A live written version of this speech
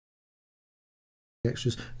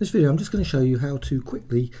Extras. In this video I'm just going to show you how to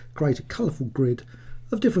quickly create a colourful grid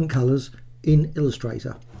of different colours in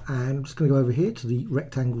Illustrator, and I'm just going to go over here to the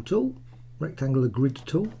rectangular grid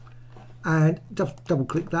tool, and just double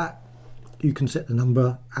click that. You can set the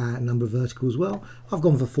number and number vertical as well. I've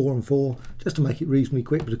gone for 4 and 4 just to make it reasonably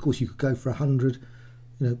quick, but of course you could go for 100,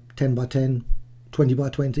 10 by 10, 20 by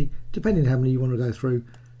 20, depending on how many you want to go through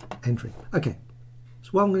entering. Okay,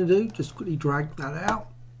 so what I'm going to do, just quickly drag that out.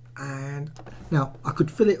 And now I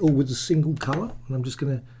could fill it all with a single colour, and I'm just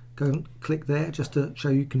going to go and click there just to show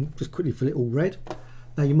you can just quickly fill it all red.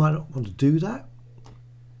 Now you might not want to do that,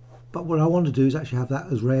 but what I want to do is actually have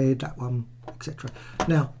that as red, that one, etc.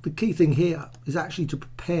 Now the key thing here is actually to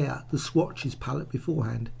prepare the swatches palette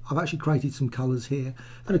beforehand. I've actually created some colours here,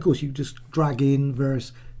 and of course you just drag in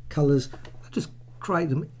various colours and just create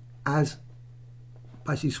them as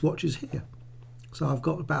basically swatches here. So I've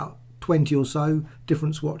got about 20 or so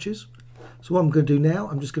different swatches. So what I'm going to do now,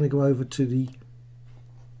 I'm just going to go over to the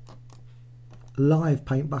live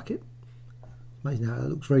paint bucket. Amazing how it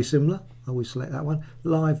looks very similar. I always select that one,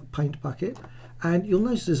 live paint bucket, and you'll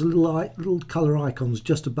notice there's a little colour icons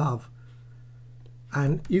just above,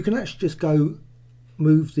 and you can actually just go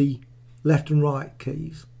move the left and right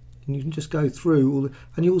keys, and you can just go through all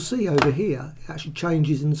and you'll see over here it actually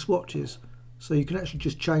changes in the swatches. So you can actually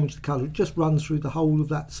just change the colour. It just runs through the whole of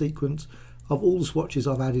that sequence of all the swatches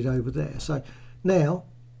I've added over there. So now,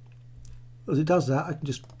 as it does that, I can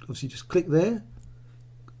just obviously just click there.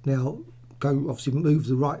 Now go obviously move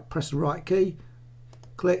the right, press the right key,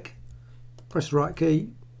 click, press the right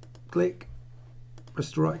key, click,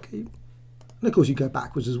 press the right key. And of course you go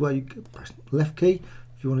backwards as well. You press the left key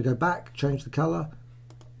if you want to go back, change the colour.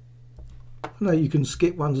 Now you can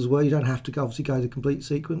skip ones as well. You don't have to obviously go the complete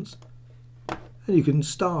sequence. And you can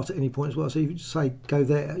start at any point as well. So if you just say go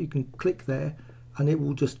there, you can click there and it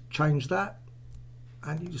will just change that,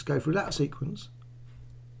 and you just go through that sequence.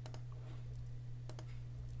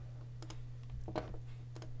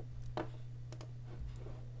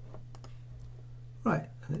 Right,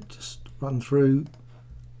 and it just run through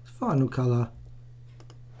final colour.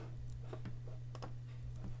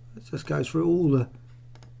 It just goes through all the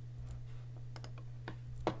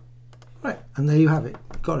right, and there you have it.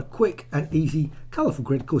 Got a quick and easy colourful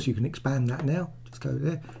grid. Of course you can expand that now, just go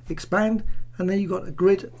there, expand, and then you've got a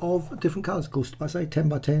grid of different colours. Of course I say 10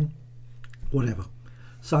 by 10, whatever.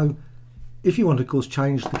 So if you want to of course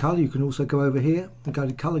change the colour, you can also go over here and go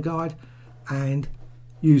to colour guide and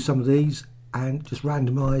use some of these and just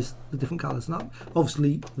randomise the different colours. And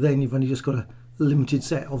obviously then you've only just got a limited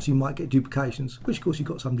set. Obviously you might get duplications, which of course you've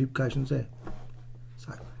got some duplications there.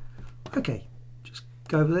 So okay, just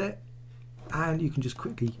go over there and you can just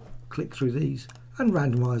quickly click through these and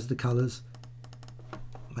randomise the colours.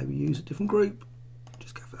 Maybe use a different group,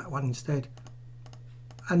 just go for that one instead,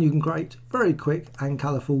 and you can create very quick and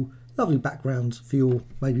colourful lovely backgrounds for your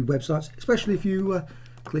maybe websites, especially if you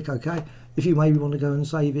click OK. If you maybe want to go and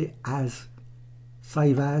save it as an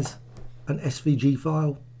SVG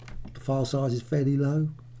file, the file size is fairly low,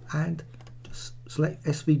 and just select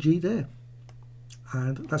SVG there.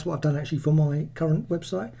 And that's what I've done actually for my current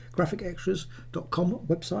website, graphicextras.com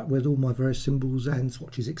website, with all my various symbols and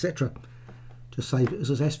swatches, etc. Just save it as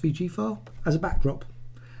an SVG file as a backdrop.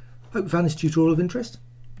 Hope you found this tutorial of interest.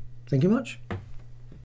 Thank you much.